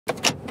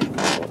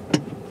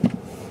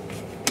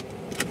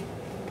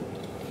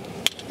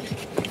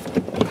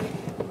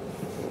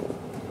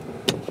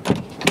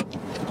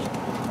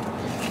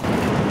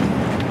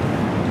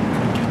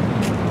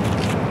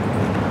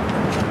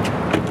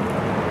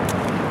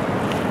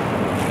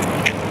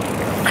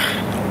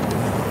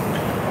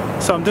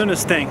So I'm doing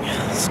this thing.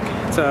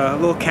 It's a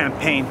little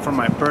campaign for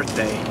my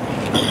birthday,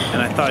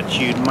 and I thought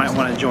you might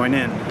want to join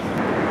in.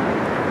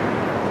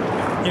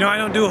 You know, I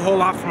don't do a whole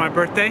lot for my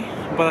birthday,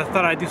 but I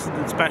thought I'd do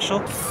something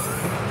special.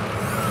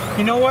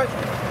 You know what?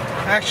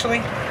 Actually,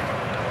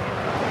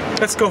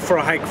 let's go for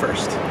a hike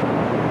first.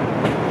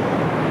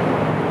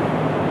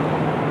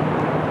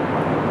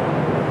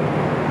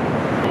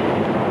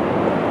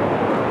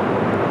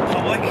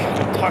 Public,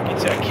 talking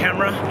to a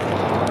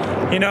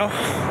camera. You know,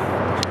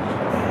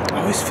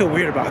 I always feel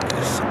weird about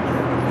this.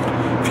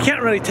 If you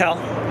can't really tell,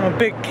 I'm a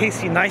big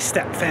Casey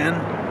Neistat fan.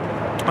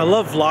 I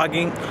love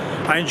vlogging.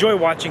 I enjoy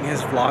watching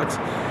his vlogs.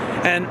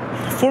 And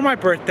for my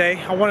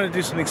birthday, I wanted to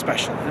do something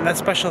special. And that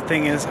special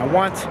thing is I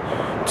want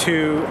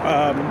to,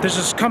 there's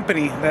this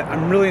company that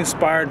I'm really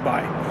inspired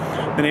by.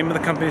 The name of the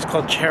company is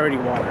called Charity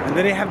Water. And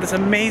then they have this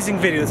amazing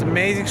video, this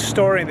amazing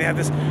story, and they have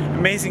this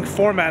amazing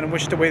format in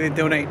which the way they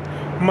donate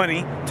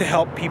money to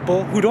help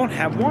people who don't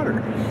have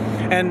water.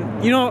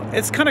 And you know,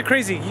 it's kind of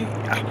crazy.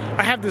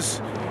 I have this,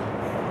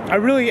 I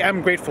really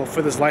am grateful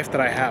for this life that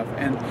I have.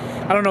 And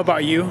I don't know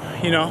about you,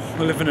 you know,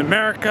 we live in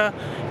America,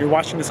 you're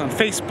watching this on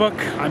Facebook,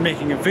 I'm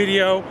making a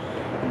video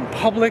in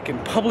public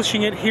and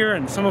publishing it here,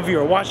 and some of you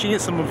are watching it,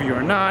 some of you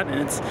are not,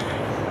 and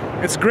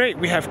it's great.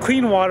 We have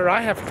clean water,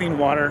 I have clean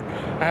water,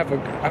 I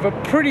have a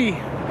pretty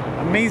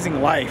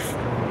amazing life.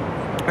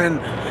 And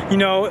you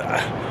know,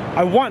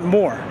 I want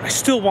more, I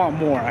still want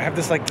more. I have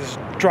this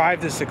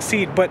drive to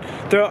succeed, but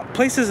there are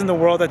places in the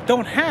world that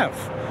don't have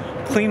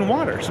clean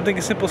water, something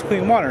as simple as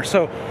clean water.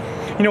 So,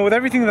 you know, with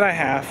everything that I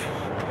have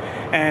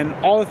and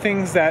all the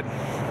things that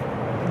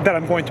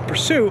I'm going to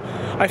pursue,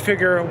 I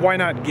figure why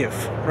not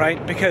give,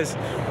 right? Because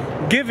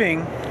giving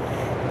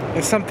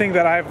is something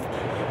that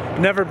I've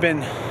never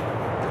been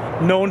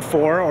known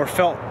for or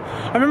felt.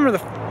 Let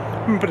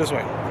me put it this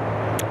way.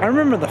 I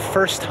remember the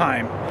first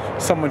time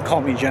someone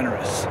called me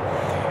generous.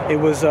 It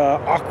was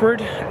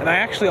awkward, and I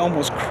actually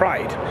almost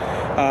cried.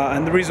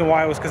 And the reason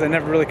why was because I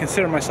never really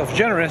considered myself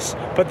generous,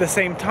 but at the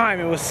same time,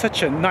 it was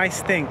such a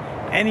nice thing.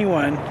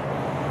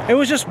 It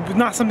was just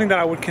not something that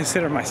I would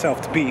consider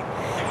myself to be.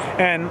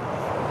 And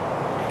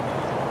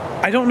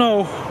I don't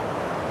know,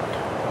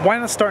 why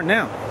not start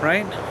now,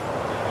 right?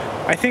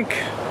 I think,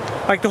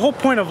 like, the whole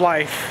point of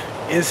life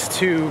is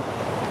to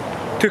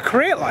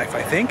create life,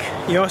 I think.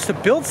 You know, it's to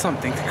build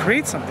something, to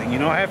create something. You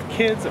know, I have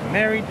kids, I'm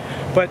married,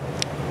 but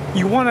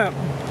you want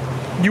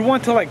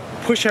to like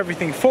push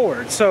everything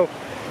forward. So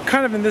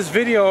kind of in this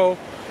video,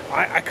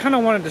 I kind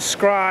of want to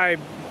describe,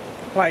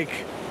 like,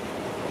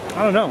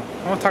 I don't know,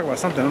 I want to talk about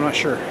something, I'm not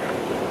sure.